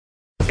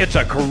It's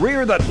a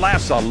career that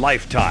lasts a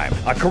lifetime.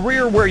 A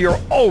career where you're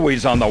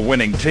always on the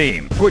winning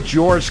team. Put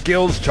your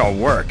skills to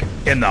work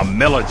in the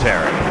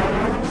military.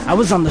 I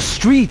was on the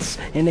streets,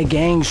 in a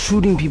gang,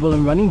 shooting people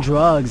and running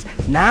drugs.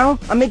 Now,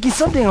 I'm making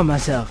something of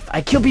myself.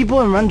 I kill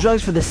people and run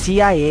drugs for the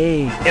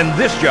CIA. In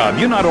this job,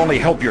 you not only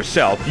help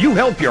yourself, you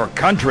help your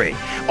country.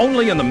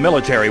 Only in the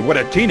military would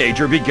a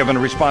teenager be given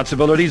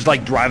responsibilities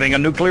like driving a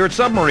nuclear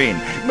submarine,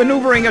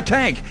 maneuvering a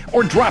tank,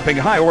 or dropping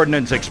high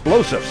ordnance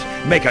explosives.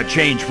 Make a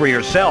change for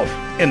yourself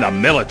in the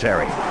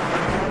military.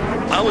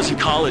 I was in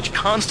college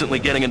constantly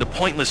getting into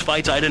pointless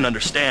fights I didn't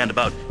understand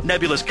about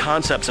nebulous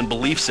concepts and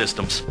belief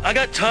systems. I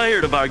got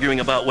tired of arguing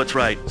about what's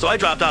right, so I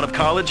dropped out of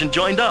college and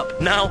joined up.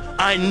 Now,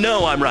 I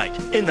know I'm right,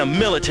 in the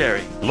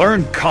military.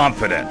 Learn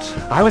confidence.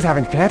 I was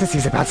having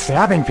fantasies about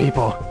stabbing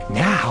people.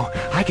 Now,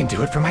 I can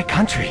do it for my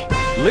country.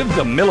 Live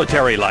the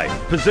military life.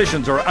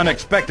 Positions are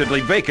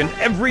unexpectedly vacant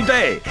every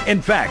day.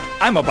 In fact,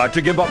 I'm about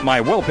to give up my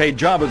well-paid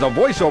job as a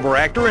voiceover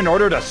actor in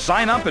order to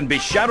sign up and be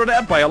shouted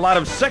at by a lot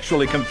of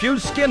sexually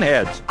confused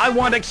skinheads. I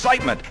want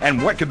excitement,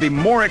 and what could be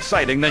more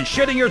exciting than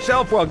shitting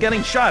yourself while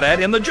getting shot at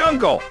in the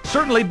jungle?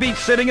 Certainly beats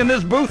sitting in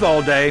this booth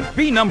all day.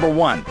 Be number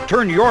one.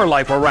 Turn your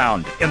life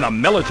around in the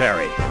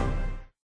military.